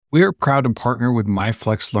We are proud to partner with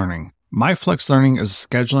MyFlex Learning. MyFlex Learning is a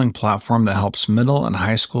scheduling platform that helps middle and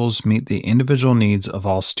high schools meet the individual needs of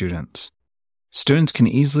all students. Students can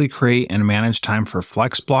easily create and manage time for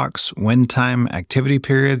flex blocks, win time, activity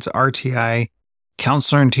periods, RTI,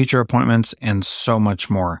 counselor and teacher appointments, and so much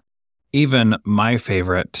more. Even my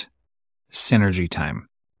favorite, synergy time.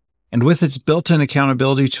 And with its built-in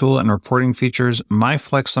accountability tool and reporting features,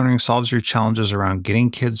 MyFlex Learning solves your challenges around getting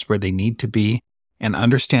kids where they need to be and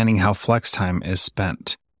understanding how flex time is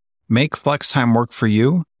spent. Make flex time work for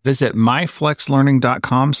you. Visit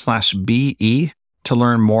myflexlearning.com/BE to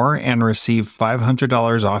learn more and receive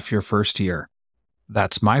 $500 off your first year.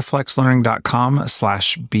 That's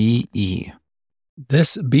myflexlearning.com/BE.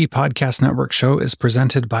 This B Podcast Network show is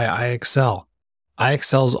presented by iExcel.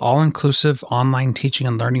 iExcel's all-inclusive online teaching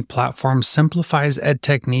and learning platform simplifies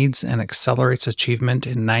edtech needs and accelerates achievement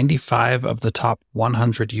in 95 of the top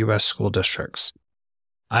 100 U.S. school districts.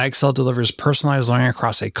 iExcel delivers personalized learning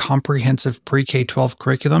across a comprehensive pre-K-12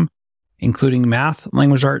 curriculum, including math,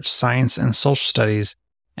 language arts, science, and social studies,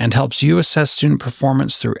 and helps you assess student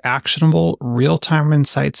performance through actionable, real-time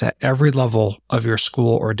insights at every level of your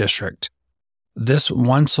school or district. This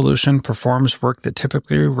one solution performs work that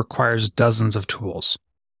typically requires dozens of tools.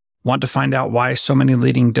 Want to find out why so many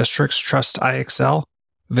leading districts trust iExcel?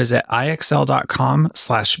 Visit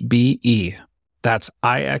iexcel.com/BE. That's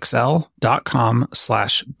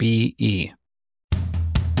iexcel.com/BE.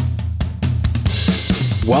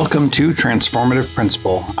 Welcome to Transformative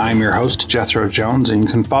Principal. I'm your host, Jethro Jones, and you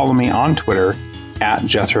can follow me on Twitter at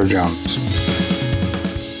Jethro Jones.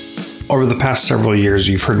 Over the past several years,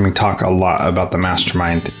 you've heard me talk a lot about the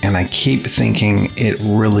mastermind, and I keep thinking it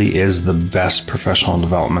really is the best professional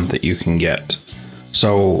development that you can get.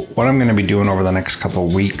 So what I'm going to be doing over the next couple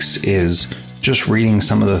of weeks is just reading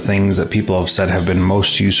some of the things that people have said have been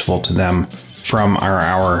most useful to them from our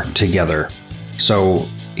hour together. So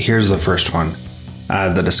here's the first one.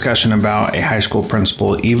 The discussion about a high school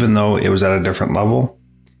principal, even though it was at a different level.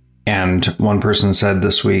 And one person said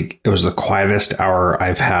this week, it was the quietest hour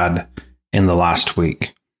I've had in the last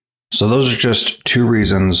week. So those are just two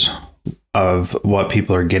reasons of what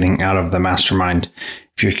people are getting out of the mastermind.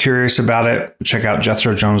 If you're curious about it, check out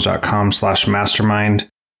jethrojones.com/mastermind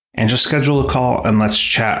and just schedule a call and let's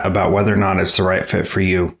chat about whether or not it's the right fit for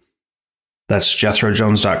you. That's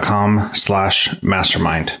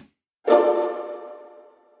jethrojones.com/mastermind.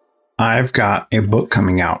 I've got a book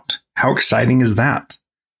coming out. How exciting is that?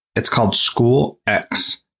 It's called School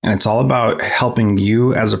X, and it's all about helping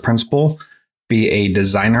you as a principal be a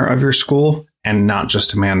designer of your school and not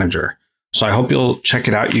just a manager. So I hope you'll check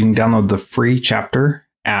it out. You can download the free chapter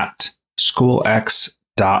at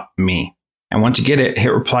schoolx.me. And once you get it,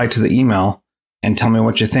 hit reply to the email and tell me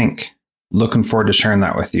what you think. Looking forward to sharing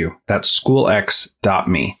that with you. That's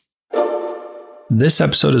schoolx.me. This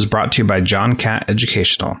episode is brought to you by John Catt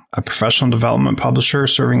Educational, a professional development publisher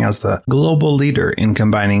serving as the global leader in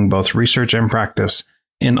combining both research and practice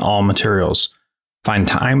in all materials. Find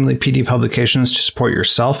timely PD publications to support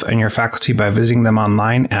yourself and your faculty by visiting them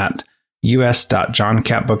online at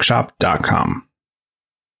us.johncattbookshop.com.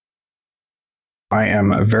 I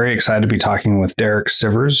am very excited to be talking with Derek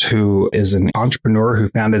Sivers, who is an entrepreneur who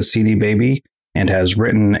founded CD Baby and has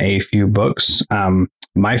written a few books.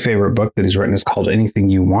 My favorite book that he's written is called Anything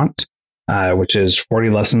You Want, which is 40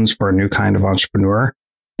 Lessons for a New Kind of Entrepreneur.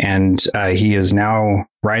 And he is now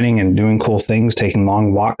writing and doing cool things, taking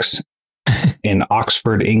long walks in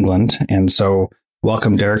Oxford, England. And so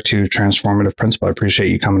welcome, Derek, to Transformative Principal. I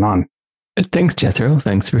appreciate you coming on. Thanks, Jethro.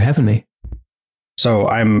 Thanks for having me. So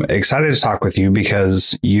I'm excited to talk with you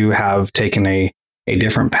because you have taken a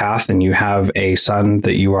different path and you have a son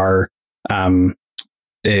that you are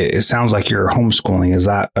it sounds like you're homeschooling. Is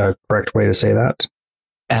that a correct way to say that?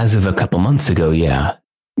 As of a couple months ago, yeah.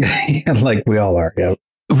 Like we all are, yeah.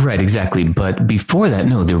 Right, exactly. But before that,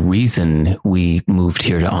 no, the reason we moved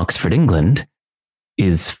here to Oxford, England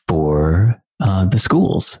is for the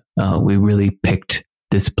schools. We really picked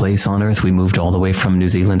this place on earth. We moved all the way from New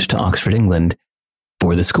Zealand to Oxford, England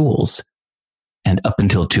for the schools. And up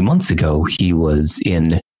until 2 months ago, he was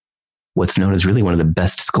in what's known as really one of the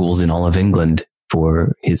best schools in all of England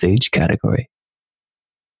for his age category.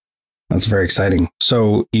 That's very exciting.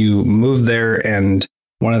 So you moved there, and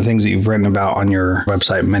one of the things that you've written about on your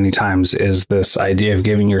website many times is this idea of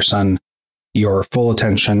giving your son your full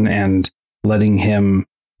attention and letting him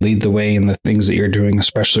lead the way in the things that you're doing,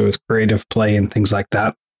 especially with creative play and things like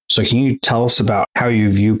that. So can you tell us about how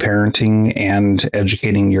you view parenting and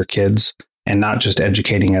educating your kids, and not just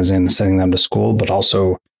educating as in sending them to school, but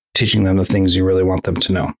also teaching them the things you really want them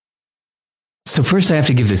to know? So first I have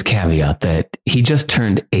to give this caveat that he just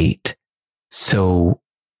turned 8. So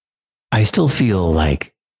I still feel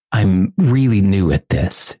like I'm really new at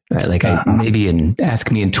this, right? Like ask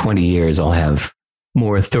me in 20 years, I'll have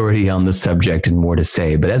more authority on the subject and more to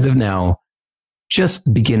say. But as of now,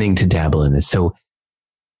 just beginning to dabble in this. So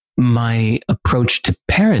my approach to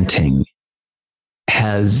parenting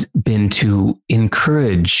has been to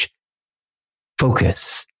encourage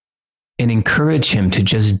focus and encourage him to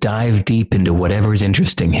just dive deep into whatever's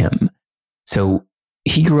interesting him. So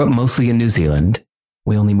he grew up mostly in New Zealand.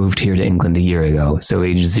 We only moved here to England a year ago. So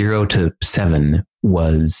age 0 to 7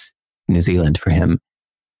 was New Zealand for him,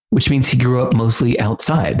 which means he grew up mostly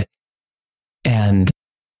outside. And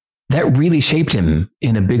that really shaped him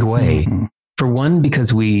in a big way. Mm-hmm. For one,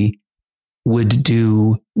 because we would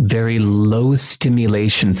do very low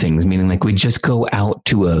stimulation things, meaning like we just go out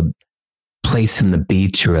to a place in the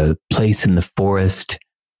beach or a place in the forest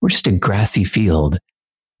or just a grassy field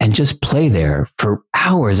and just play there for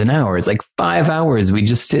hours and hours, like 5 hours. We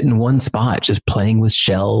just sit in one spot, just playing with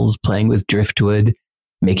shells, playing with driftwood,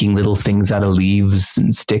 making little things out of leaves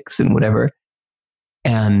and sticks and whatever.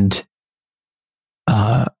 And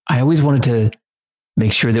I always wanted to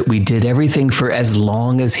make sure that we did everything for as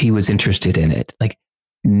long as he was interested in it. Like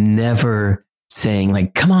never saying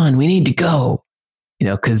like, come on, we need to go,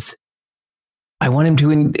 because I wanted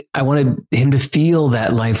him to feel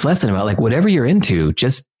that life lesson about like, whatever you're into,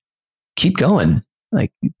 just keep going.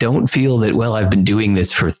 Like, don't feel that, well, I've been doing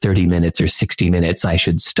this for 30 minutes or 60 minutes, I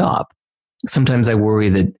should stop. Sometimes I worry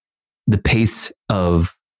that the pace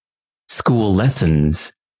of school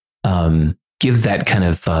lessons gives that kind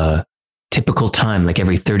of typical time, like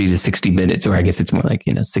every 30 to 60 minutes, or I guess it's more like,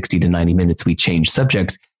 60 to 90 minutes, we change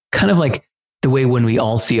subjects, kind of like the way when we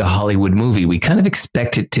all see a Hollywood movie, we kind of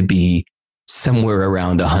expect it to be somewhere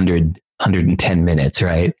around 100, 110 minutes,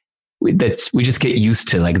 right? We just get used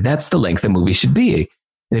to like, that's the length the movie should be.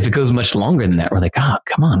 And if it goes much longer than that, we're like,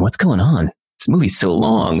 come on, what's going on? This movie's so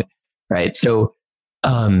long, right? So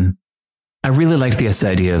I really liked this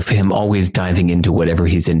idea of him always diving into whatever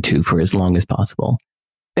he's into for as long as possible.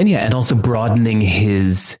 And also broadening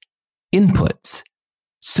his inputs.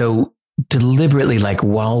 So deliberately, like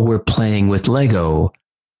while we're playing with Lego,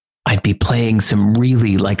 I'd be playing some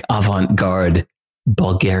really like avant-garde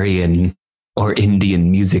Bulgarian or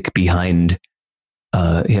Indian music behind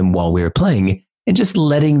him while we were playing, and just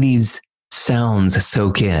letting these sounds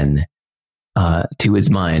soak in to his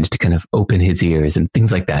mind to kind of open his ears and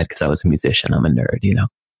things like that. Because I was a musician, I'm a nerd,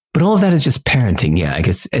 But all of that is just parenting. Yeah, I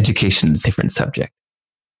guess education's a different subject.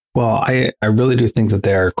 Well, I really do think that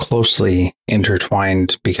they are closely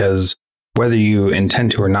intertwined, because whether you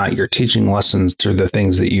intend to or not, you're teaching lessons through the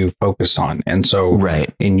things that you focus on. And so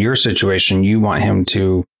right. In your situation, you want him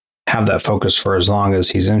to have that focus for as long as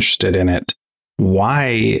he's interested in it.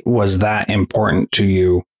 Why was that important to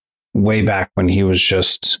you way back when he was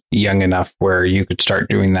just young enough where you could start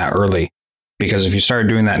doing that early? Because if you started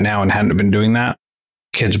doing that now and hadn't been doing that,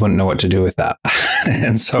 kids wouldn't know what to do with that.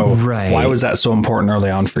 And so Why was that so important early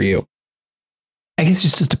on for you? I guess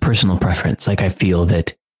it's just a personal preference. Like I feel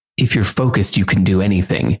that if you're focused, you can do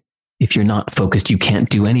anything. If you're not focused, you can't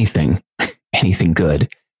do anything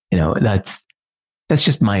good. That's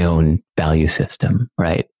just my own value system,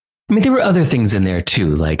 right? I mean, there were other things in there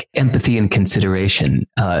too, like empathy and consideration.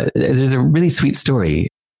 There's a really sweet story.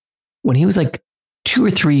 When he was like 2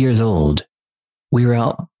 or 3 years old, we were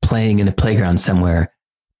out playing in a playground somewhere,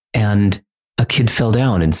 and a kid fell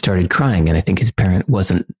down and started crying. And I think his parent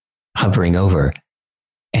wasn't hovering over.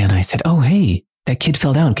 And I said, oh, hey, that kid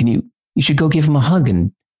fell down. You should go give him a hug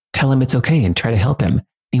and tell him it's okay and try to help him. And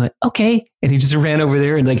he went, okay. And he just ran over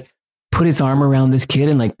there and like put his arm around this kid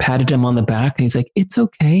and like patted him on the back. And he's like, it's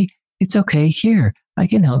okay. It's okay. Here, I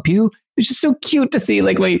can help you. It's just so cute to see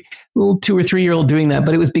like my little 2 or 3 year old doing that.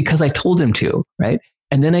 But it was because I told him to, right?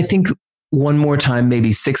 And then I think one more time,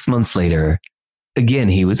 maybe 6 months later, again,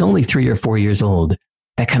 he was only 3 or 4 years old.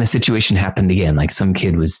 That kind of situation happened again. Like some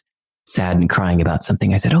kid was sad and crying about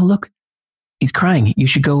something. I said, oh, look, he's crying. You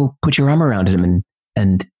should go put your arm around him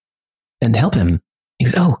and help him. He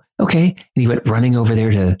goes, oh, okay. And he went running over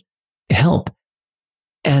there to help.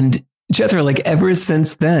 And Jethro, like ever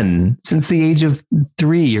since then, since the age of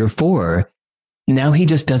 3 or 4, now he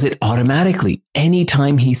just does it automatically.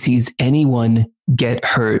 Anytime he sees anyone get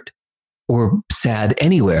hurt or sad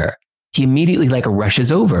anywhere, he immediately like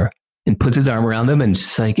rushes over and puts his arm around them and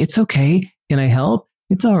just like, it's okay. Can I help?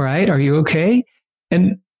 It's all right. Are you okay?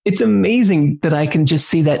 And it's amazing that I can just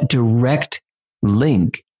see that direct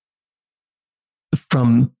link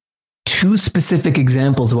from 2 specific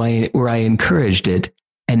examples where I encouraged it.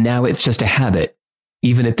 And now it's just a habit.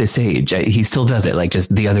 even at this age. He still does it. Like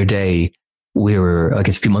just the other day, I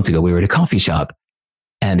guess a few months ago, we were at a coffee shop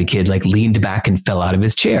and a kid like leaned back and fell out of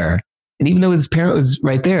his chair. And even though his parent was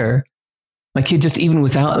right there, my kid just even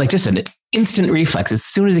without like just an instant reflex, as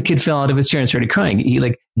soon as a kid fell out of his chair and started crying, he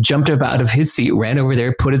like jumped up out of his seat, ran over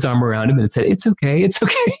there, put his arm around him and said, "It's okay. It's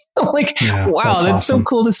okay." I'm like, wow, that's awesome. So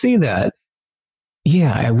cool to see that.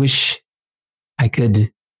 Yeah. I wish I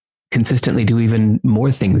could consistently do even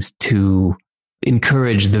more things to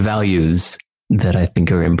encourage the values that I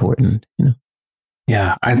think are important, you know?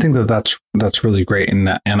 Yeah, I think that's really great. And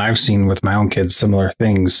I've seen with my own kids similar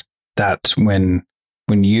things that when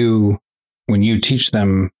you teach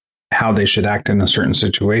them how they should act in a certain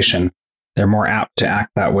situation, they're more apt to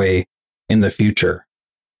act that way in the future.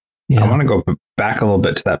 Yeah. I want to go back a little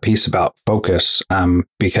bit to that piece about focus,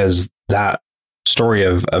 because that story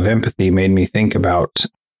of empathy made me think about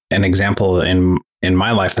an example in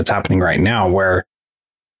my life that's happening right now where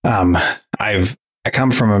I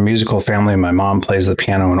come from a musical family. My mom plays the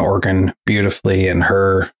piano and organ beautifully, and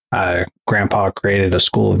her grandpa created a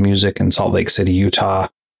school of music in Salt Lake City, Utah,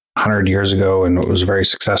 100 years ago, and it was very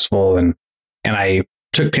successful. And I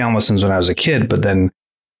took piano lessons when I was a kid, but then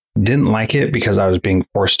didn't like it because I was being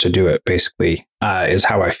forced to do it. Basically, is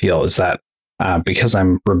how I feel. Is that because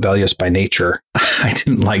I'm rebellious by nature, I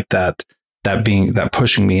didn't like that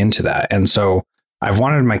pushing me into that, and so I've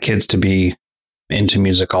wanted my kids to be into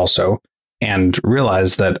music also. And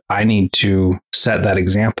realize that I need to set that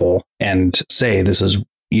example and say, this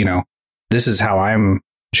is how I'm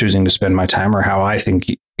choosing to spend my time, or how I think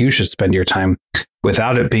you should spend your time,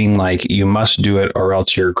 without it being like, you must do it or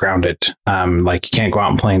else you're grounded. Like you can't go out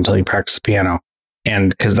and play until you practice the piano. And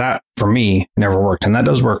because that for me never worked. And that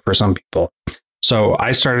does work for some people. So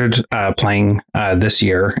I started playing this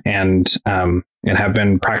year and have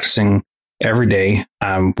been practicing every day.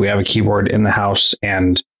 We have a keyboard in the house,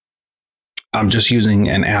 and I'm just using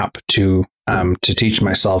an app to teach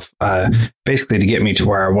myself, basically to get me to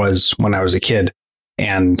where I was when I was a kid.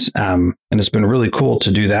 And it's been really cool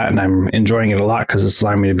to do that. And I'm enjoying it a lot because it's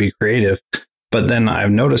allowing me to be creative. But then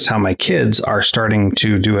I've noticed how my kids are starting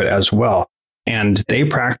to do it as well. And they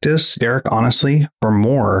practice, Derek, honestly, for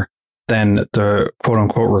more than the quote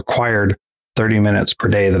unquote required 30 minutes per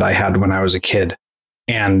day that I had when I was a kid.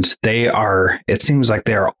 And it seems like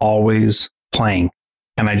they are always playing.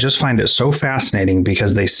 And I just find it so fascinating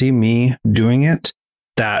because they see me doing it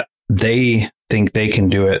that they think they can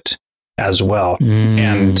do it as well.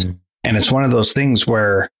 And it's one of those things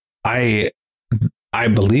where I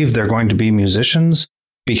believe they're going to be musicians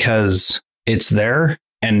because it's there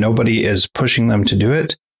and nobody is pushing them to do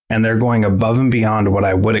it. And they're going above and beyond what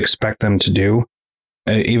I would expect them to do.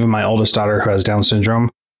 Even my oldest daughter, who has Down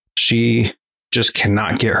syndrome, she just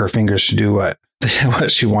cannot get her fingers to do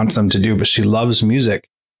what she wants them to do, but she loves music.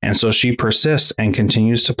 And so she persists and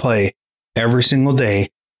continues to play every single day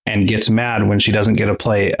and gets mad when she doesn't get to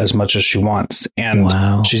play as much as she wants.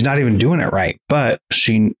 And She's not even doing it right, but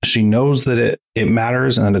she knows that it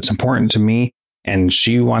matters and that it's important to me. And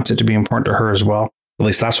she wants it to be important to her as well. At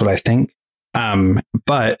least that's what I think.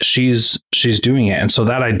 But she's doing it. And so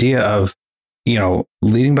that idea of,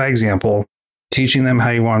 leading by example, teaching them how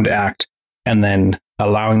you want them to act, and then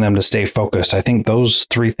allowing them to stay focused. I think those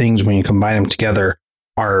three things, when you combine them together,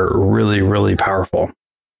 are really, really powerful.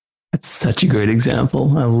 That's such a great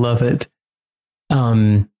example. I love it.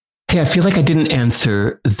 Hey, I feel like I didn't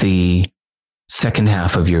answer the second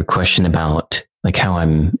half of your question about like how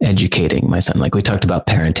I'm educating my son. Like we talked about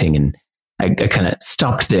parenting, and I kind of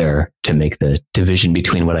stopped there to make the division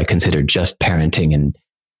between what I consider just parenting and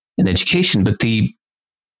education. But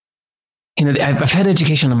I've had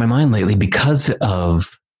education on my mind lately because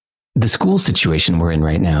of the school situation we're in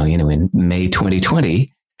right now, in May 2020,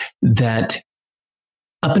 that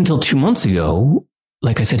up until 2 months ago,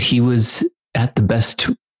 like I said, he was at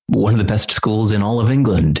one of the best schools in all of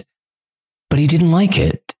England, but he didn't like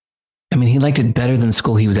it. I mean, he liked it better than the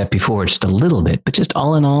school he was at before, just a little bit, but just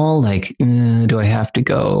all in all, like, do I have to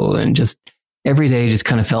go? And just every day just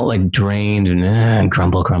kind of felt like drained and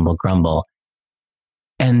grumble.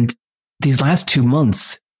 And these last 2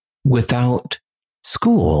 months without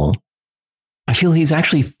school, I feel he's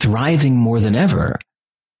actually thriving more than ever.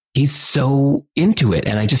 He's so into it.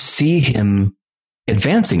 And I just see him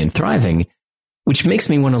advancing and thriving, which makes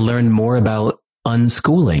me want to learn more about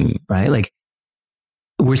unschooling, right? Like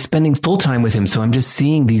we're spending full time with him. So I'm just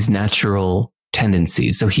seeing these natural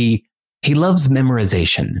tendencies. So he loves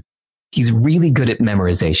memorization. He's really good at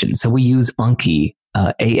memorization. So we use Anki,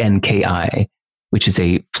 Anki, which is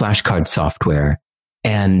a flashcard software.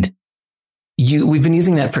 And we've been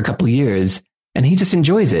using that for a couple of years, and he just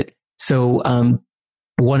enjoys it. So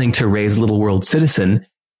wanting to raise Little World Citizen,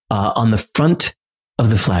 on the front of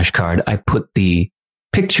the flashcard, I put the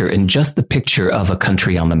picture and just the picture of a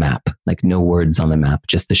country on the map, like no words on the map,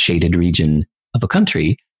 just the shaded region of a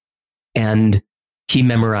country. And he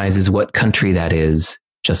memorizes what country that is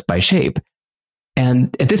just by shape.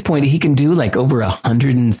 And at this point, he can do like over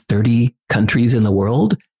 130 countries in the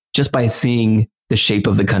world just by seeing the shape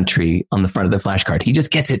of the country on the front of the flashcard. He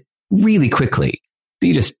just gets it really quickly. So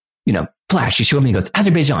you just, flash, you show him, he goes,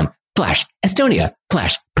 Azerbaijan, flash, Estonia,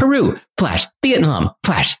 flash, Peru, flash, Vietnam,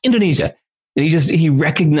 flash, Indonesia. And he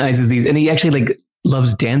recognizes these, and he actually like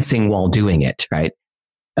loves dancing while doing it. Right.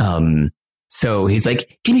 So he's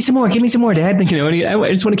like, give me some more, Dad. I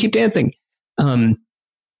just want to keep dancing.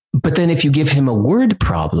 But then if you give him a word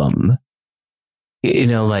problem,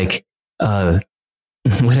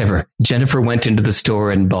 whatever, Jennifer went into the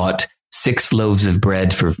store and bought 6 loaves of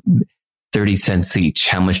bread for 30 cents each.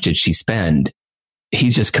 How much did she spend?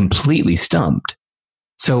 He's just completely stumped.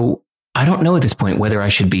 So I don't know at this point whether I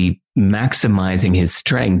should be maximizing his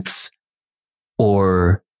strengths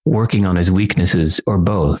or working on his weaknesses or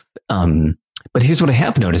both. But here's what I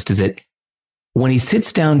have noticed is that when he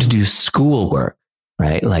sits down to do schoolwork,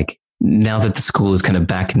 right? Like now that the school is kind of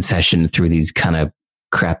back in session through these kind of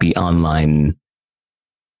crappy online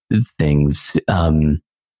things,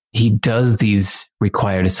 he does these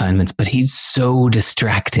required assignments, but he's so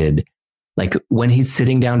distracted. Like when he's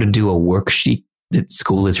sitting down to do a worksheet that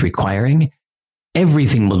school is requiring,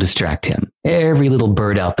 everything will distract him. Every little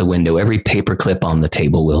bird out the window, every paperclip on the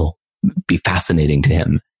table will be fascinating to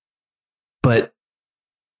him. But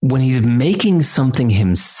when he's making something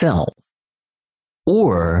himself,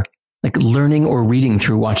 or like learning or reading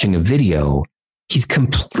through watching a video, he's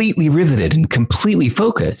completely riveted and completely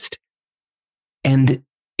focused. And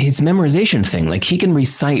his memorization thing, like he can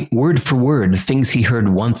recite word for word things he heard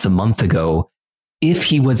once a month ago if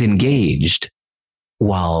he was engaged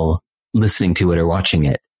while listening to it or watching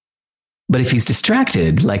it. But if he's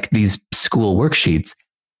distracted, like these school worksheets,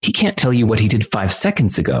 he can't tell you what he did 5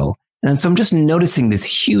 seconds ago. And so I'm just noticing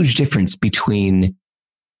this huge difference between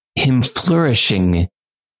him flourishing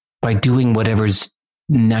by doing whatever's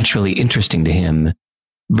naturally interesting to him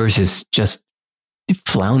versus just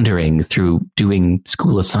floundering through doing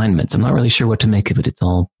school assignments. I'm not really sure what to make of it. It's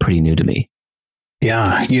all pretty new to me.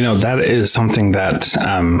 Yeah, that is something that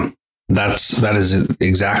that is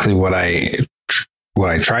exactly what I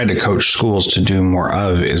try to coach schools to do more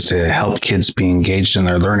of, is to help kids be engaged in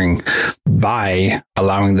their learning by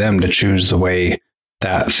allowing them to choose the way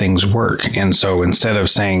that things work. And so instead of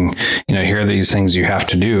saying, here are these things you have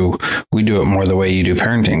to do, we do it more the way you do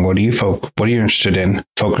parenting. What are you interested in?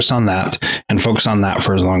 Focus on that, and focus on that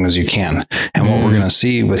for as long as you can. And what we're going to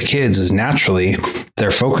see with kids is naturally their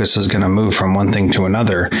focus is going to move from one thing to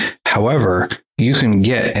another. However, you can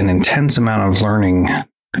get an intense amount of learning,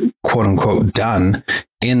 quote unquote, done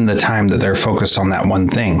in the time that they're focused on that one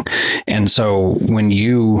thing. And so when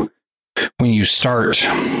you start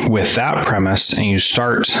with that premise and you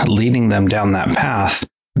start leading them down that path,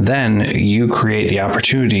 then you create the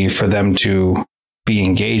opportunity for them to be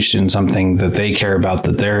engaged in something that they care about,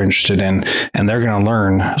 that they're interested in, and they're going to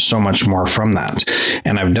learn so much more from that.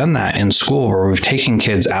 And I've done that in school where we've taken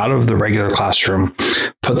kids out of the regular classroom,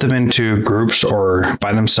 put them into groups or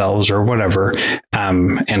by themselves or whatever,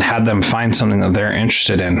 and had them find something that they're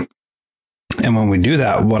interested in. And when we do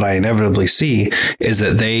that, what I inevitably see is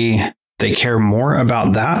that they care more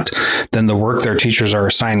about that than the work their teachers are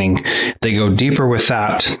assigning. They go deeper with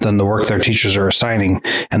that than the work their teachers are assigning.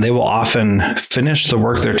 And they will often finish the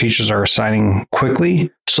work their teachers are assigning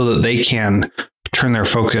quickly so that they can turn their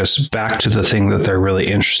focus back to the thing that they're really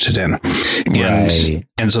interested in. Right.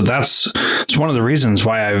 And so it's one of the reasons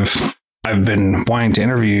why I've been wanting to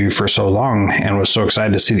interview you for so long, and was so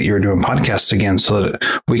excited to see that you were doing podcasts again so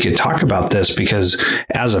that we could talk about this, because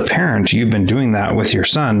as a parent, you've been doing that with your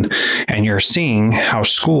son, and you're seeing how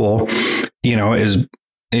school, is,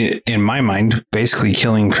 in my mind, basically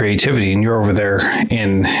killing creativity. And you're over there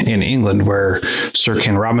in England where Sir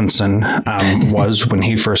Ken Robinson was when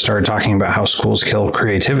he first started talking about how schools kill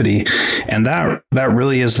creativity. And that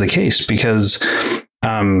really is the case, because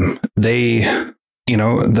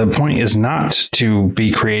the point is not to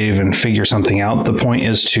be creative and figure something out. The point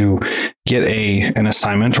is to get an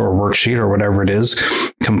assignment or a worksheet or whatever it is,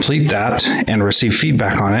 complete that and receive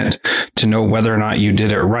feedback on it to know whether or not you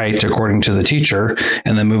did it right according to the teacher,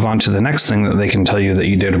 and then move on to the next thing that they can tell you that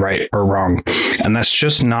you did right or wrong. And that's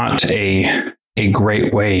just not a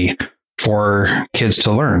great way for kids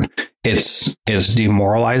to learn. It's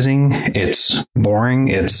demoralizing, it's boring,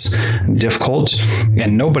 it's difficult,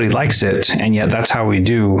 and nobody likes it. And yet that's how we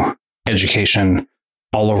do education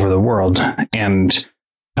all over the world. And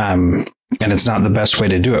it's not the best way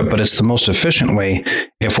to do it, but it's the most efficient way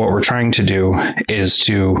if what we're trying to do is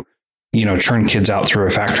to, churn kids out through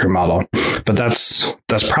a factory model. But that's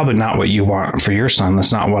probably not what you want for your son.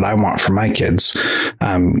 That's not what I want for my kids.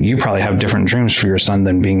 You probably have different dreams for your son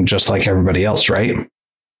than being just like everybody else, right?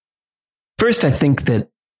 First, I think that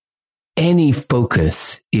any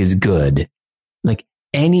focus is good. Like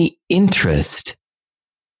any interest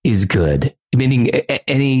is good, meaning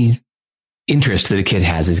any interest that a kid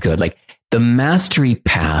has is good. Like the mastery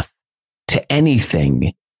path to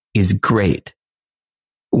anything is great,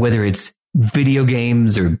 whether it's video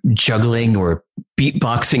games or juggling or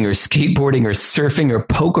beatboxing or skateboarding or surfing or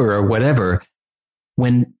poker or whatever.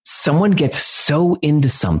 When someone gets so into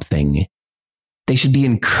something, they should be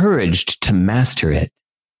encouraged to master it,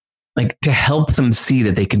 like to help them see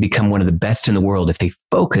that they can become one of the best in the world if they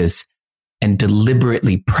focus and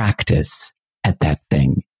deliberately practice at that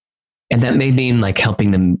thing. And that may mean like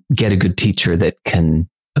helping them get a good teacher that can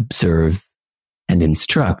observe and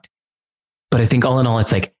instruct. But I think all in all,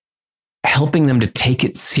 it's like helping them to take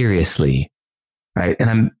it seriously, right? And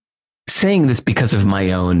I'm saying this because of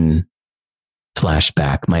my own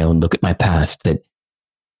flashback, my own look at my past, that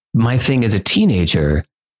my thing as a teenager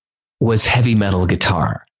was heavy metal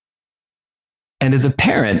guitar. And as a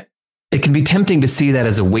parent, it can be tempting to see that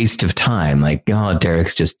as a waste of time. Like, oh,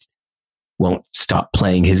 Derek's just won't stop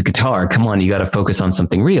playing his guitar. Come on, you got to focus on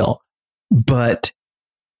something real. But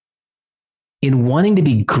in wanting to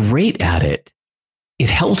be great at it, it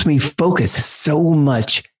helped me focus so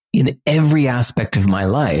much in every aspect of my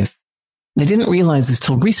life. And I didn't realize this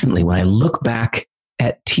till recently when I look back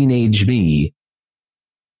at teenage me.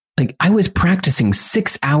 Like I was practicing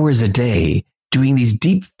 6 hours a day, doing these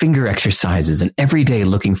deep finger exercises and every day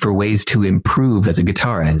looking for ways to improve as a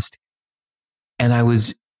guitarist. And I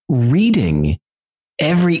was reading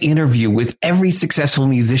every interview with every successful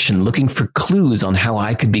musician, looking for clues on how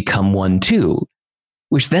I could become one too,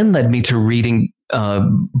 which then led me to reading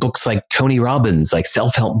books like Tony Robbins, like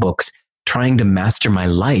self-help books, trying to master my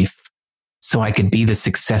life so I could be the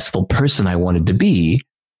successful person I wanted to be.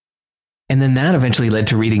 And then that eventually led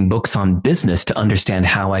to reading books on business to understand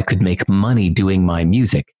how I could make money doing my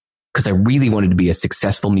music, because I really wanted to be a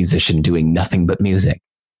successful musician doing nothing but music.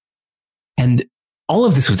 And all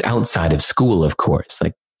of this was outside of school, of course.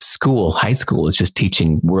 Like school, high school was just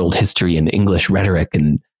teaching world history and English rhetoric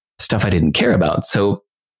and stuff I didn't care about. So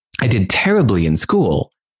I did terribly in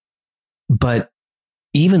school. But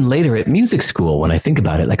even later at music school, when I think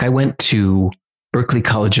about it, like I went to Berklee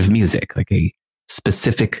College of Music, like a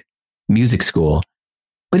specific music school.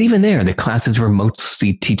 But even there, the classes were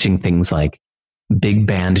mostly teaching things like big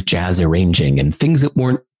band jazz arranging and things that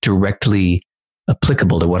weren't directly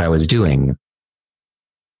applicable to what I was doing.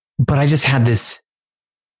 But I just had this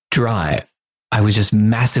drive. I was just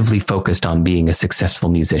massively focused on being a successful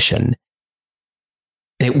musician.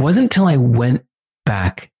 And it wasn't until I went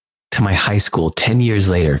back to my high school 10 years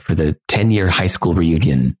later for the 10-year high school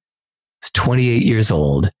reunion. I was 28 years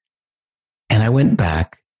old. And I went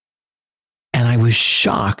back and I was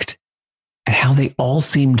shocked at how they all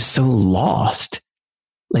seemed so lost.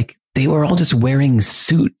 Like they were all just wearing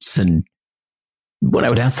suits, and when I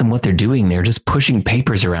would ask them what they're doing, they're just pushing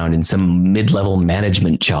papers around in some mid-level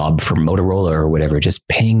management job for Motorola or whatever, just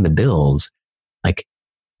paying the bills. Like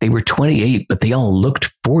they were 28, but they all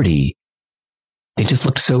looked 40. They just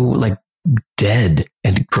looked so like dead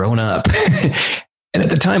and grown up. And at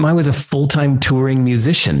the time I was a full-time touring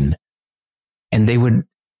musician, and they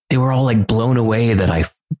were all like blown away that I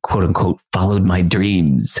quote unquote followed my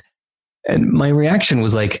dreams. And my reaction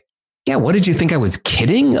was like, yeah, what did you think? I was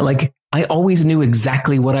kidding? Like I always knew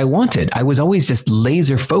exactly what I wanted. I was always just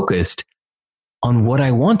laser focused on what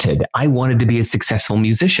I wanted. I wanted to be a successful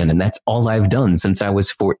musician. And that's all I've done since I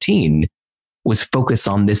was 14, was focus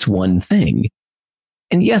on this one thing.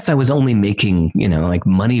 And yes, I was only making, like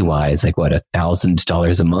money wise, like what,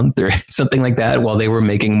 $1,000 a month or something like that, while they were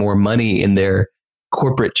making more money in their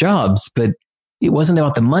corporate jobs. But it wasn't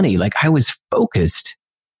about the money. Like I was focused.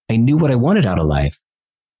 I knew what I wanted out of life.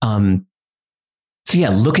 So yeah,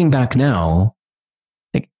 looking back now,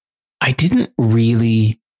 like I didn't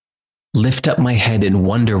really lift up my head and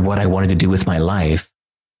wonder what I wanted to do with my life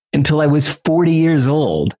until I was 40 years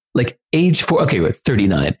old, like age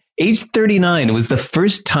 39. Age 39 was the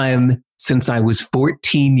first time since I was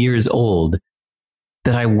 14 years old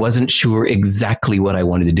that I wasn't sure exactly what I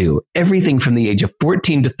wanted to do. Everything from the age of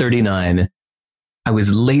 14 to 39, I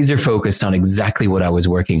was laser focused on exactly what I was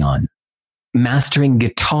working on. Mastering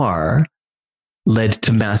guitar led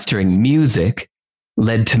to mastering music,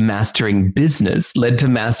 led to mastering business, led to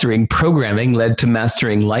mastering programming, led to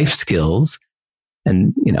mastering life skills.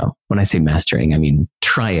 And, when I say mastering, I mean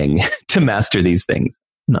trying to master these things.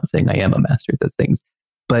 I'm not saying I am a master at those things.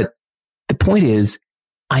 But the point is,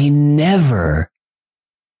 I never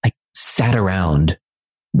sat around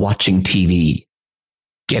watching TV,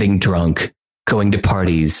 getting drunk, going to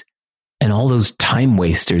parties, and all those time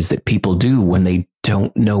wasters that people do when they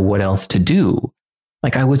don't know what else to do.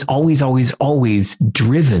 I was always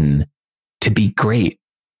driven to be great.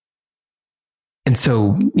 And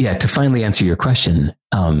so, to finally answer your question,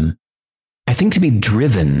 I think to be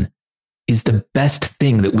driven is the best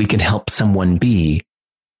thing that we can help someone be,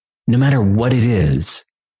 no matter what it is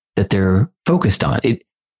that they're focused on.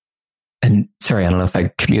 And sorry, I don't know if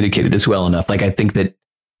I communicated this well enough. I think that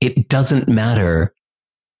it doesn't matter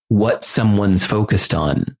what someone's focused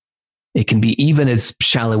on. It can be even as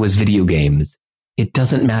shallow as video games. It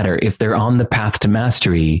doesn't matter if they're on the path to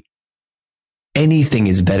mastery. Anything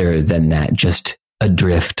is better than that just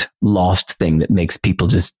adrift, lost thing that makes people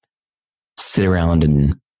just sit around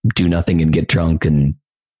and do nothing and get drunk and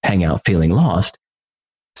hang out feeling lost.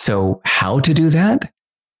 So how to do that?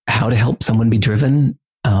 How to help someone be driven?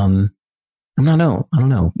 I don't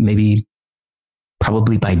know. Maybe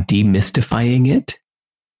probably by demystifying it,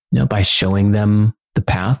 by showing them the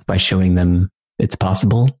path, by showing them it's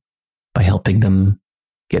possible, by helping them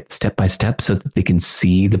get step by step so that they can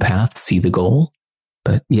see the path, see the goal.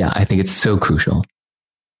 But I think it's so crucial.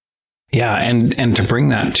 Yeah. And to bring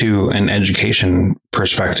that to an education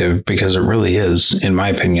perspective, because it really is, in my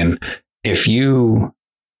opinion,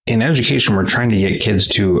 in education, we're trying to get kids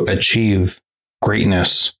to achieve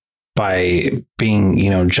greatness by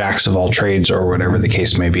being, jacks of all trades or whatever the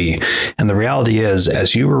case may be. And the reality is,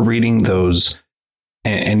 as you were reading those,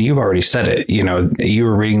 and you've already said it, you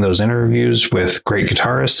were reading those interviews with great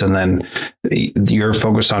guitarists, and then your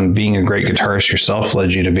focus on being a great guitarist yourself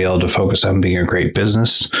led you to be able to focus on being a great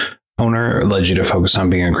business owner, led you to focus on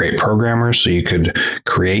being a great programmer so you could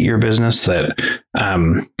create your business that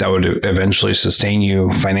would eventually sustain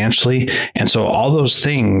you financially. And so all those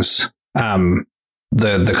things,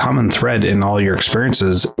 the common thread in all your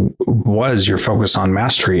experiences was your focus on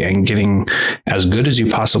mastery and getting as good as you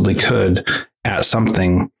possibly could at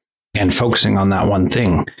something and focusing on that one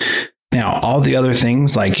thing. Now, all the other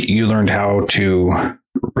things, like you learned how to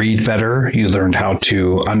read better, you learned how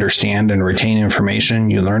to understand and retain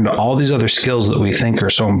information, you learned all these other skills that we think are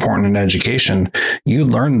so important in education. You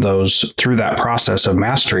learned those through that process of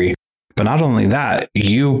mastery. But not only that,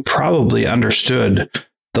 you probably understood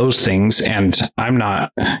those things. And I'm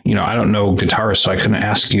not, I don't know guitarists, so I couldn't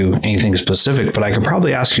ask you anything specific, but I could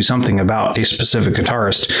probably ask you something about a specific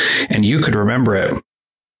guitarist and you could remember it,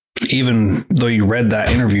 even though you read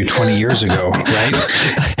that interview 20 years ago,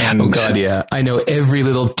 right? And oh God, yeah. I know every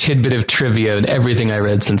little tidbit of trivia and everything I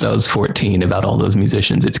read since I was 14 about all those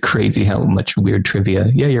musicians. It's crazy how much weird trivia.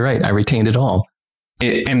 Yeah, you're right. I retained it all.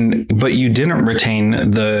 But you didn't retain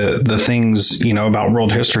the things, about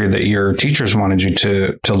world history that your teachers wanted you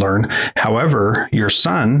to learn. However, your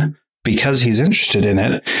son, because he's interested in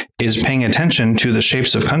it, is paying attention to the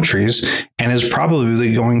shapes of countries and is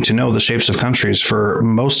probably going to know the shapes of countries for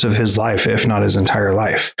most of his life, if not his entire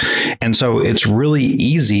life. And so it's really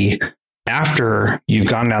easy after you've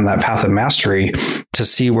gone down that path of mastery to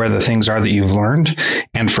see where the things are that you've learned.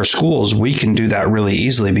 And for schools, we can do that really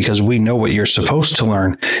easily because we know what you're supposed to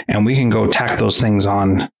learn and we can go tack those things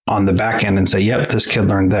on the back end and say, yep, this kid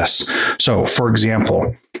learned this. So for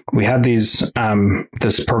example, we had this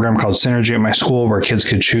program called Synergy at my school where kids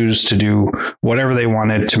could choose to do whatever they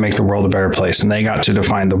wanted to make the world a better place. And they got to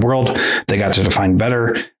define the world. They got to define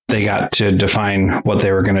better. They got to define what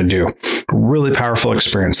they were going to do. Really powerful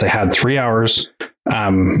experience. They had 3 hours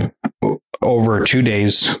over 2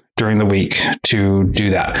 days during the week to do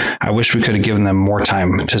that. I wish we could have given them more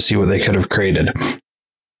time to see what they could have created.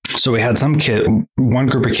 So we had one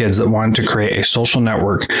group of kids that wanted to create a social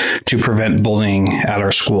network to prevent bullying at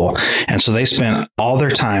our school. And so they spent all their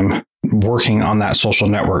time working on that social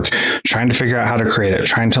network, trying to figure out how to create it,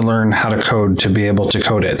 trying to learn how to code to be able to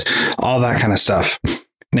code it, all that kind of stuff.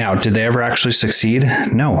 Now, did they ever actually succeed?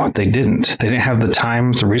 No, they didn't. They didn't have the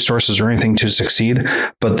time, the resources, or anything to succeed,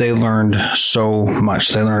 but they learned so much.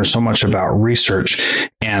 They learned so much about research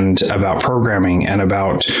and about programming and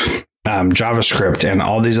about JavaScript and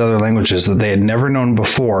all these other languages that they had never known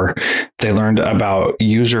before. They learned about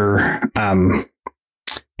end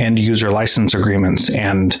user license agreements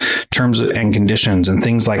and terms and conditions and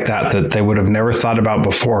things like that they would have never thought about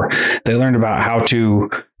before. They learned about how to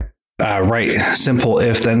write simple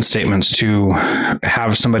if-then statements to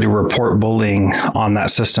have somebody report bullying on that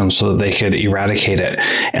system so that they could eradicate it.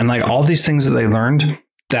 And like all these things that they learned,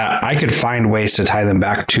 that I could find ways to tie them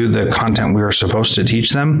back to the content we were supposed to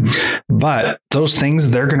teach them. But those things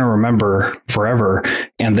they're going to remember forever.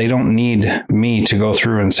 And they don't need me to go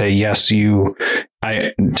through and say, yes, to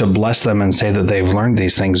bless them and say that they've learned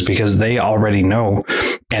these things, because they already know.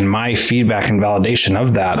 And my feedback and validation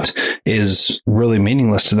of that is really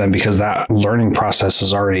meaningless to them because that learning process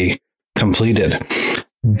is already completed.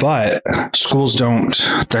 But schools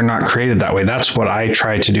they're not created that way. That's what I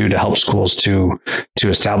try to do to help schools to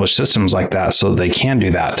establish systems like that so that they can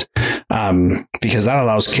do that. Because that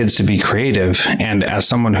allows kids to be creative. And as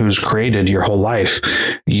someone who's created your whole life,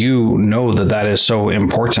 you know that is so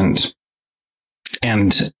important.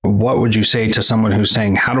 And what would you say to someone who's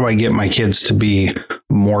saying, how do I get my kids to be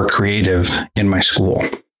more creative in my school?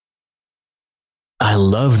 I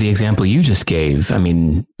love the example you just gave. I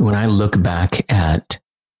mean, when I look back at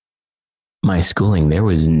my schooling, there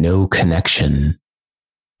was no connection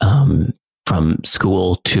from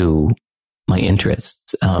school to my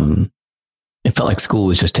interests. It felt like school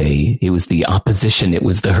was it was the opposition. It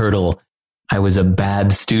was the hurdle. I was a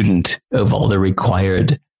bad student of all the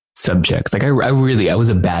required subjects. Like I was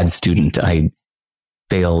a bad student. I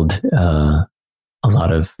failed a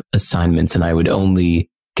lot of assignments, and I would only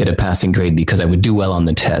get a passing grade because I would do well on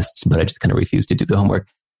the tests, but I just kind of refused to do the homework.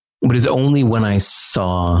 But it was only when I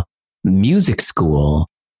saw music school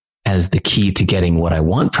as the key to getting what I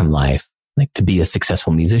want from life, like to be a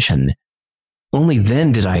successful musician, only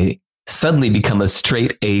then did I suddenly become a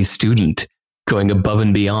straight A student, going above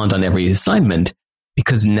and beyond on every assignment,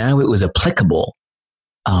 because now it was applicable.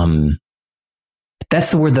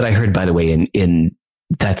 That's the word that I heard, by the way, in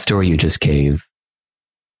that story you just gave,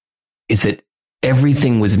 is that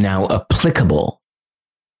everything was now applicable.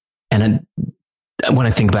 And when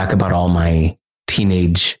I think back about all my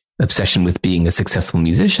teenage obsession with being a successful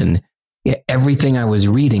musician, everything I was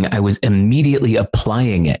reading, I was immediately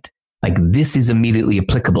applying it. Like, this is immediately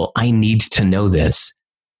applicable. I need to know this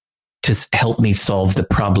to help me solve the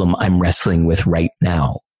problem I'm wrestling with right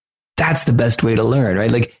now. That's the best way to learn, right?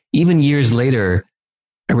 Like, even years later,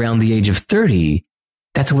 around the age of 30,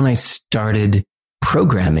 that's when I started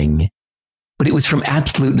programming, but it was from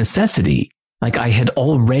absolute necessity. Like, I had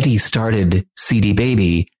already started CD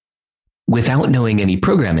Baby without knowing any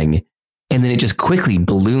programming. And then it just quickly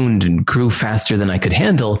ballooned and grew faster than I could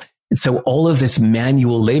handle. And so all of this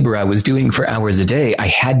manual labor I was doing for hours a day, I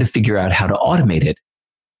had to figure out how to automate it.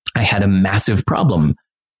 I had a massive problem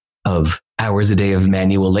of hours a day of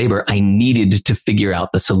manual labor. I needed to figure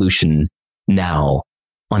out the solution now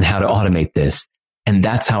on how to automate this. And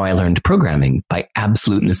that's how I learned programming, by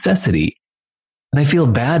absolute necessity. And I feel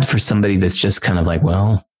bad for somebody that's just kind of like,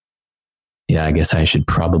 well, yeah, I guess I should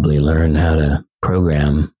probably learn how to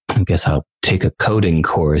program. I guess I'll take a coding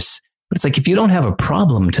course. But it's like, if you don't have a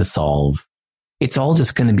problem to solve, it's all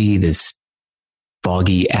just going to be this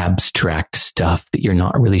foggy, abstract stuff that you're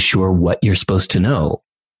not really sure what you're supposed to know.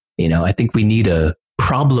 You know, I think we need a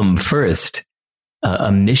problem first,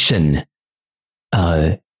 a mission,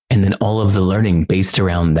 and then all of the learning based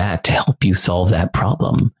around that to help you solve that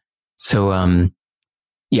problem. So,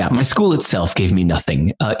 yeah, my school itself gave me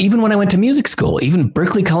nothing. Even when I went to music school, even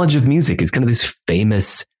Berklee College of Music is kind of this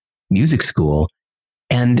famous music school.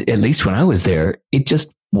 And at least when I was there, it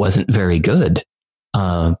just wasn't very good.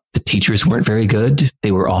 The teachers weren't very good.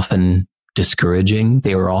 They were often discouraging.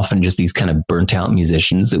 They were often just these kind of burnt out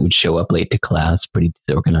musicians that would show up late to class, pretty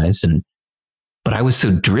disorganized. But I was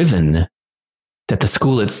so driven that the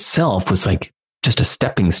school itself was like just a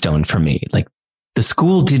stepping stone for me. Like, the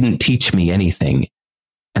school didn't teach me anything.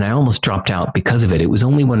 And I almost dropped out because of it. It was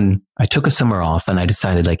only when I took a summer off and I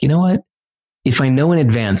decided, like, you know what? If I know in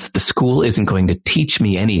advance that the school isn't going to teach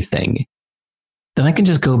me anything, then I can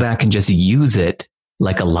just go back and just use it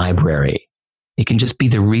like a library. It can just be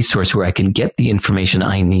the resource where I can get the information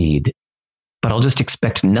I need, but I'll just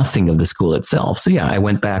expect nothing of the school itself. So yeah, I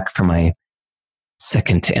went back for my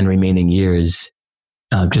second and remaining years,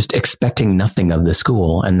 just expecting nothing of the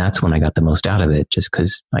school. And that's when I got the most out of it, just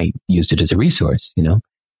because I used it as a resource, you know?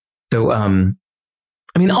 So, I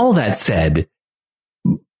mean, all that said,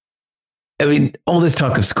 I mean, all this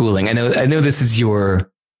talk of schooling, I know this is your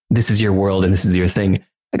world and this is your thing.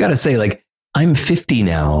 I got to say, like, I'm 50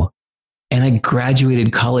 now and I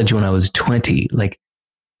graduated college when I was 20. Like,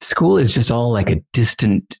 school is just all like a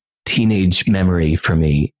distant teenage memory for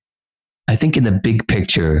me. I think in the big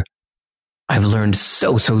picture, I've learned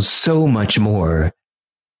so much more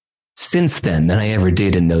since then than I ever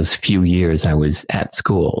did in those few years I was at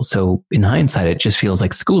school. So in hindsight, it just feels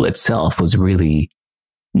like school itself was really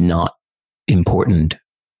not important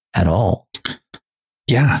at all.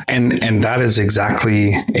 Yeah. And that is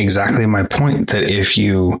exactly my point, that if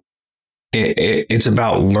you, it's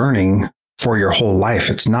about learning for your whole life.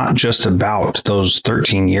 It's not just about those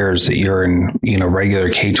 13 years that you're in, regular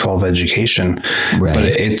K-12 education, right? But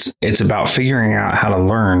it's about figuring out how to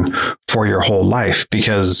learn for your whole life,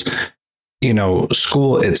 because,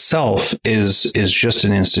 school itself is just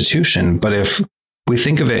an institution. But if we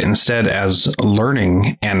think of it instead as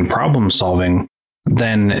learning and problem solving,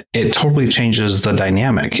 then it totally changes the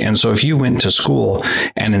dynamic. And so if you went to school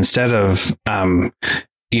and instead of,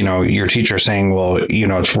 your teacher saying, well,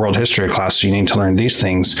 it's world history class, so you need to learn these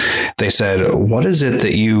things, they said, what is it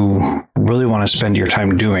that you really want to spend your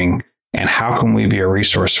time doing? And how can we be a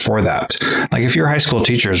resource for that? Like if your high school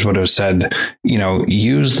teachers would have said,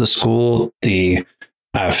 use the school, the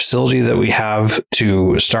facility that we have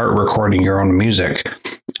to start recording your own music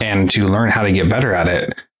and to learn how to get better at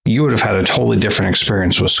it, you would have had a totally different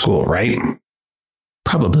experience with school, right?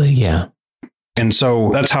 Probably, yeah. And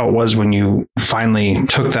so that's how it was when you finally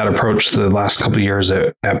took that approach the last couple of years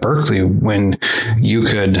at Berkeley, when you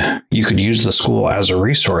could use the school as a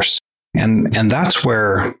resource. And that's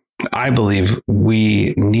where I believe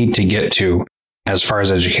we need to get to as far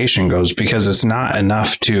as education goes, because it's not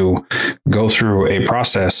enough to go through a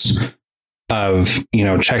process of,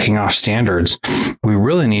 checking off standards. We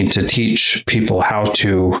really need to teach people how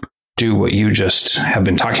to do what you just have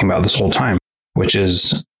been talking about this whole time, which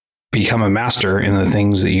is become a master in the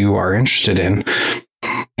things that you are interested in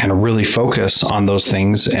and really focus on those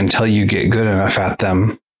things until you get good enough at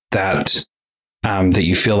them that that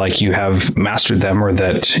you feel like you have mastered them, or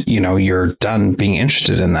that, you're done being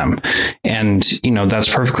interested in them. And,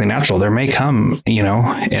 that's perfectly natural. There may come, in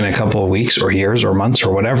a couple of weeks or years or months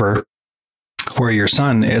or whatever, where your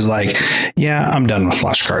son is like, yeah, I'm done with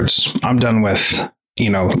flashcards. I'm done with,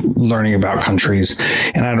 learning about countries.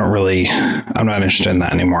 And I'm not interested in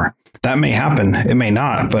that anymore. That may happen. It may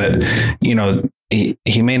not, but,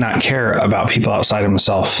 he may not care about people outside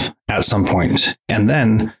himself at some point. And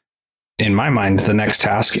then, in my mind, the next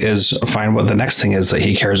task is find what the next thing is that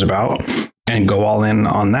he cares about and go all in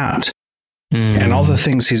on that. And all the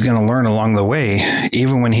things he's going to learn along the way,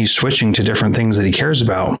 even when he's switching to different things that he cares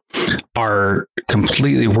about, are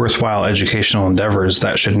completely worthwhile educational endeavors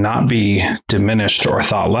that should not be diminished or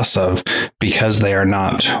thought less of because they are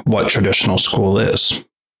not what traditional school is.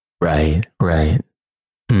 Right. I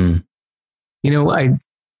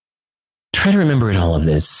try to remember in all of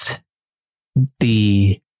this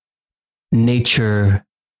the nature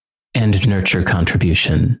and nurture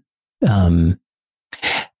contribution.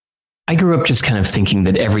 I grew up just kind of thinking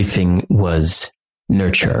that everything was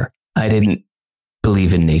nurture. I didn't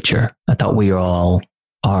believe in nature. I thought we all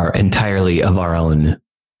are entirely of our own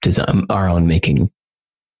design, our own making.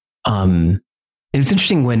 It was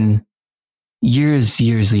interesting when years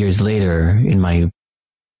later, in my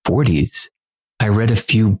 40s, I read a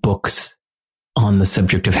few books on the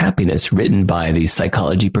subject of happiness written by these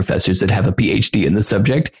psychology professors that have a PhD in the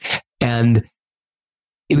subject. And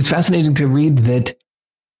it was fascinating to read that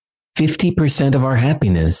 50% of our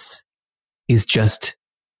happiness is just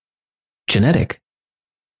genetic,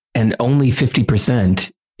 and only 50%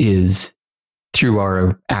 is through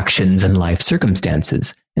our actions and life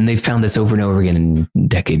circumstances. And they've found this over and over again in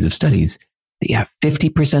decades of studies. That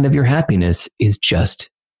 50% of your happiness is just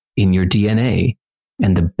in your DNA.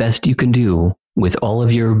 And the best you can do with all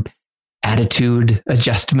of your attitude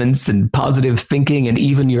adjustments and positive thinking and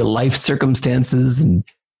even your life circumstances and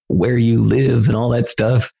where you live and all that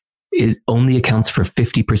stuff is only accounts for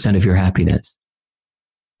 50% of your happiness.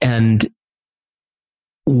 And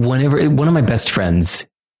one of my best friends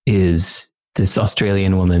is this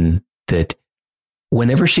Australian woman that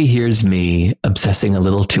whenever she hears me obsessing a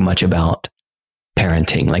little too much about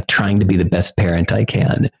parenting, like trying to be the best parent I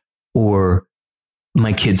can, or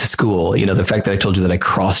my kids' school, the fact that I told you that I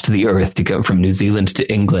crossed the earth to go from New Zealand to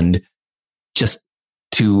England just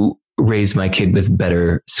to raise my kid with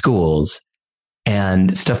better schools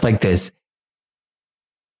and stuff like this.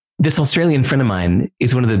 This Australian friend of mine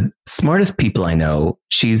is one of the smartest people I know.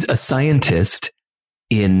 She's a scientist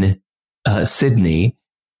in Sydney,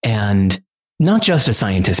 and not just a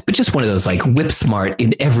scientist, but just one of those like whip smart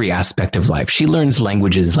in every aspect of life. She learns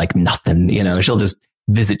languages like nothing. She'll just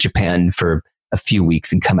visit Japan for a few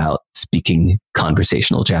weeks and come out speaking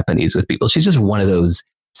conversational Japanese with people. She's just one of those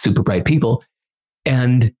super bright people.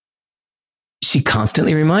 And she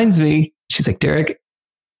constantly reminds me, she's like, Derek,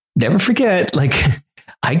 never forget, like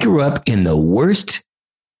I grew up in the worst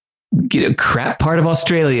crap part of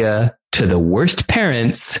Australia to the worst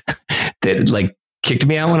parents that like kicked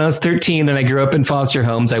me out when I was 13 and I grew up in foster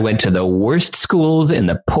homes. I went to the worst schools in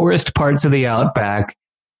the poorest parts of the outback.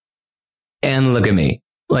 And look at me.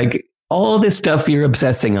 Like all this stuff you're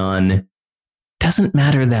obsessing on doesn't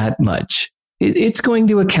matter that much. It's going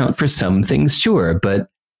to account for some things, sure, but a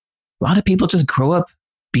lot of people just grow up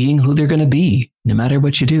being who they're going to be, no matter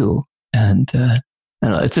what you do. And I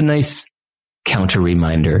don't know, it's a nice counter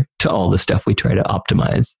reminder to all the stuff we try to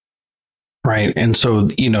optimize. Right. And so,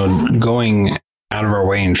 going out of our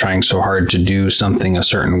way and trying so hard to do something a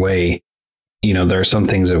certain way, there are some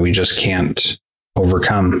things that we just can't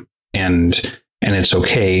overcome. And it's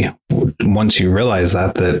okay once you realize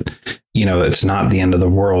that, it's not the end of the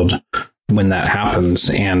world when that happens.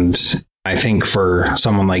 And I think for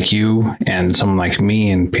someone like you and someone like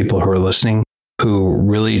me and people who are listening, who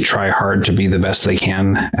really try hard to be the best they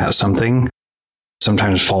can at something,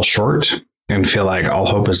 sometimes fall short and feel like all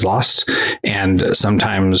hope is lost, and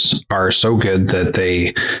sometimes are so good that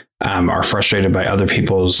they are frustrated by other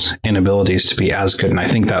people's inabilities to be as good. And I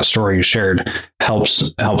think that story you shared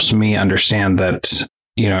helps me understand that,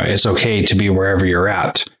 it's okay to be wherever you're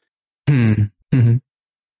at. Mm-hmm.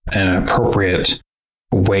 An appropriate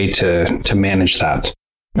way to manage that.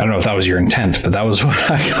 I don't know if that was your intent, but that was what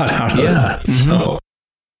I got out of that. Mm-hmm. So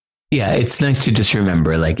yeah, it's nice to just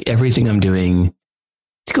remember, like, everything I'm doing,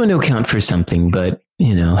 it's going to account for something, but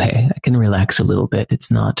hey, I can relax a little bit.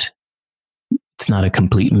 It's not a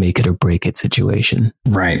complete make it or break it situation.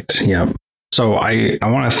 Right. Yeah. So I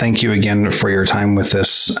want to thank you again for your time with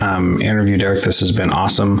this interview, Derek. This has been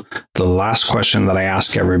awesome. The last question that I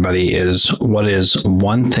ask everybody is, what is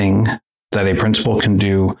one thing that a principal can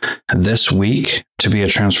do this week to be a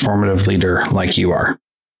transformative leader like you are?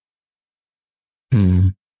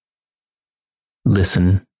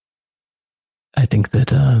 Listen. I think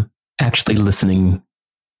that actually listening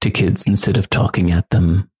to kids instead of talking at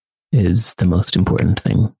them is the most important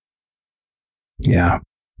thing. Yeah,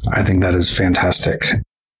 I think that is fantastic.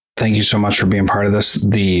 Thank you so much for being part of this.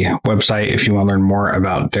 The website, if you want to learn more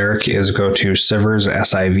about Derek, is go to Sivers,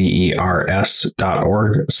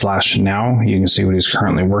 SIVERS.org/now. You can see what he's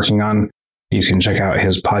currently working on. You can check out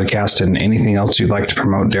his podcast and anything else you'd like to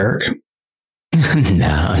promote, Derek. No,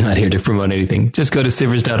 I'm not here to promote anything. Just go to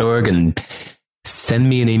Sivers.org and send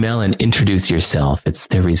me an email and introduce yourself. It's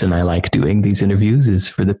the reason I like doing these interviews, is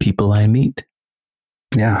for the people I meet.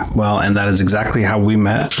 Yeah, well, and that is exactly how we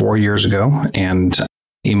met 4 years ago, and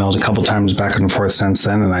emailed a couple times back and forth since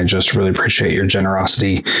then. And I just really appreciate your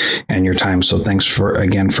generosity and your time. So thanks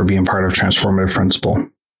again for being part of Transformative Principal.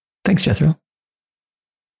 Thanks, Jethro.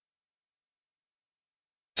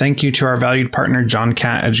 Thank you to our valued partner, John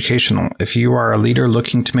Catt Educational. If you are a leader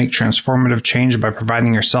looking to make transformative change by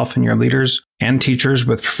providing yourself and your leaders and teachers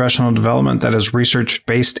with professional development that is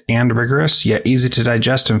research-based and rigorous, yet easy to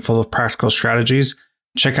digest and full of practical strategies,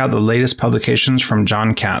 check out the latest publications from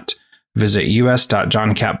John Catt. Visit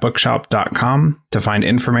us.johncattbookshop.com to find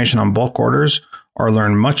information on bulk orders or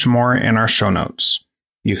learn much more in our show notes.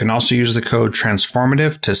 You can also use the code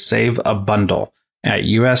Transformative to save a bundle at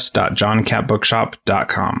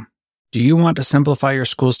us.johncattbookshop.com. Do you want to simplify your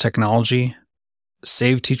school's technology,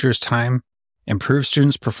 save teachers time, improve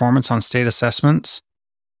students' performance on state assessments?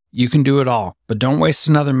 You can do it all, but don't waste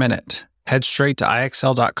another minute. Head straight to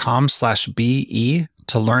ixl.com/BE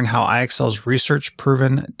to learn how IXL's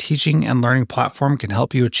research-proven teaching and learning platform can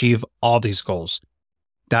help you achieve all these goals.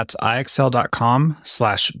 That's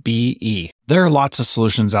ixl.com/BE. There are lots of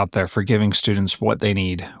solutions out there for giving students what they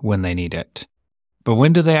need when they need it. But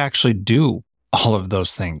when do they actually do all of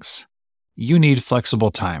those things? You need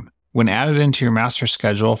flexible time. When added into your master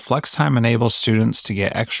schedule, Flex Time enables students to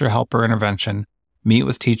get extra help or intervention, meet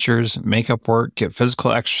with teachers, make up work, get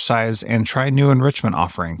physical exercise, and try new enrichment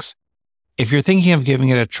offerings. If you're thinking of giving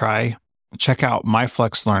it a try, check out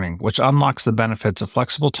MyFlex Learning, which unlocks the benefits of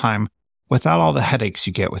flexible time without all the headaches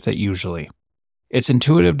you get with it usually. Its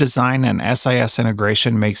intuitive design and SIS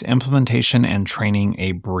integration makes implementation and training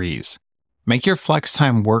a breeze. Make your flex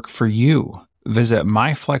time work for you. Visit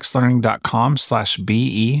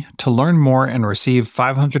myflexlearning.com/BE to learn more and receive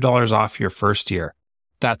 $500 off your first year.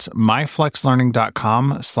 That's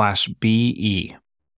myflexlearning.com/BE.